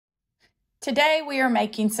Today we are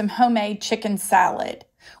making some homemade chicken salad.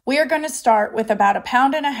 We are going to start with about 1.5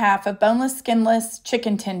 pounds of boneless, skinless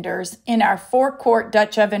chicken tenders in our 4-quart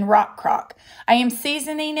Dutch oven rock crock. I am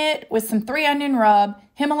seasoning it with some 3-onion rub,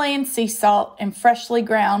 Himalayan sea salt, and freshly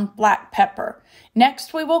ground black pepper.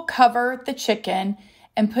 Next we will cover the chicken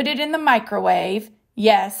and put it in the microwave.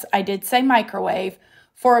 Yes, I did say microwave,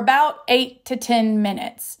 for about 8 to 10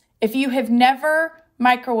 minutes. If you have never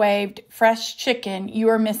microwaved fresh chicken, you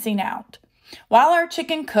are missing out. While our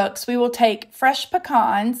chicken cooks, we will take fresh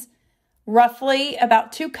pecans, roughly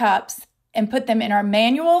about 2 cups, and put them in our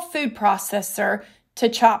manual food processor to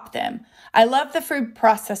chop them. I love the food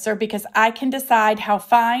processor because I can decide how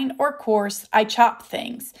fine or coarse I chop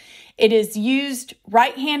things. It is used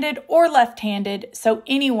right-handed or left-handed, so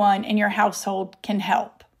anyone in your household can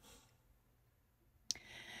help.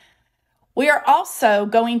 We are also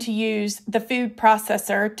going to use the food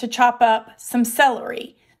processor to chop up some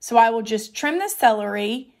celery. So I will just trim the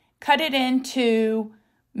celery, cut it into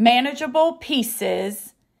manageable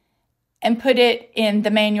pieces, and put it in the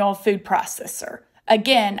manual food processor.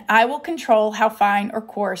 Again, I will control how fine or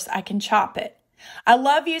coarse I can chop it. I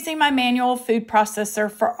love using my manual food processor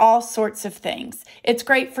for all sorts of things. It's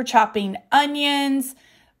great for chopping onions,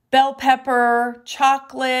 bell pepper,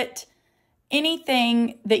 chocolate,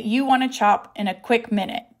 anything that you want to chop in a quick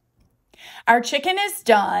minute. Our chicken is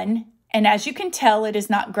done. And as you can tell, it is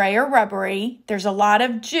not gray or rubbery. There's a lot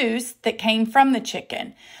of juice that came from the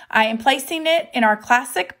chicken. I am placing it in our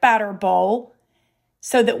classic batter bowl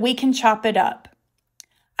so that we can chop it up.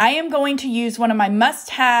 I am going to use one of my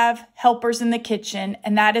must-have helpers in the kitchen,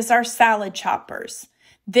 and that is our salad choppers.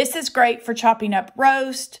 This is great for chopping up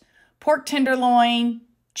roast, pork tenderloin,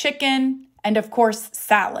 chicken, and of course,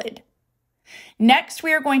 salad. Next,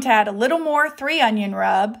 we are going to add a little more 3-onion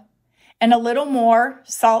rub and a little more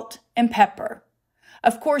salt and pepper.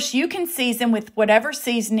 Of course, you can season with whatever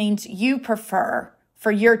seasonings you prefer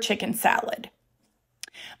for your chicken salad.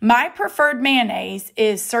 My preferred mayonnaise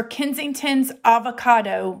is Sir Kensington's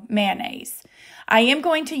avocado mayonnaise. I am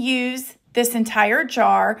going to use this entire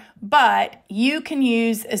jar, but you can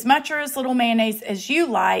use as much or as little mayonnaise as you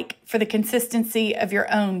like for the consistency of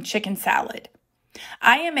your own chicken salad.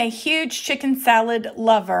 I am a huge chicken salad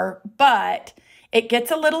lover, but it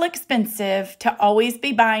gets a little expensive to always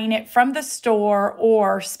be buying it from the store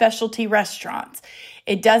or specialty restaurants.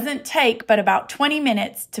 It doesn't take but about 20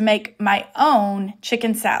 minutes to make my own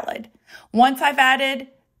chicken salad. Once I've added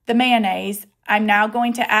the mayonnaise, I'm now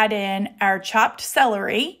going to add in our chopped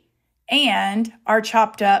celery and our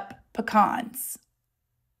chopped up pecans.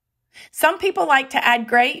 Some people like to add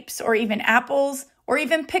grapes or even apples or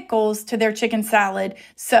even pickles to their chicken salad,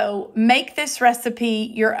 so make this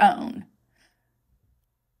recipe your own.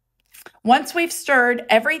 Once we've stirred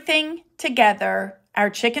everything together, our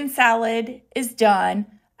chicken salad is done.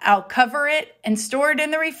 I'll cover it and store it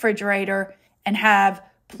in the refrigerator and have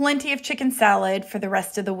plenty of chicken salad for the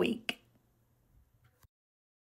rest of the week.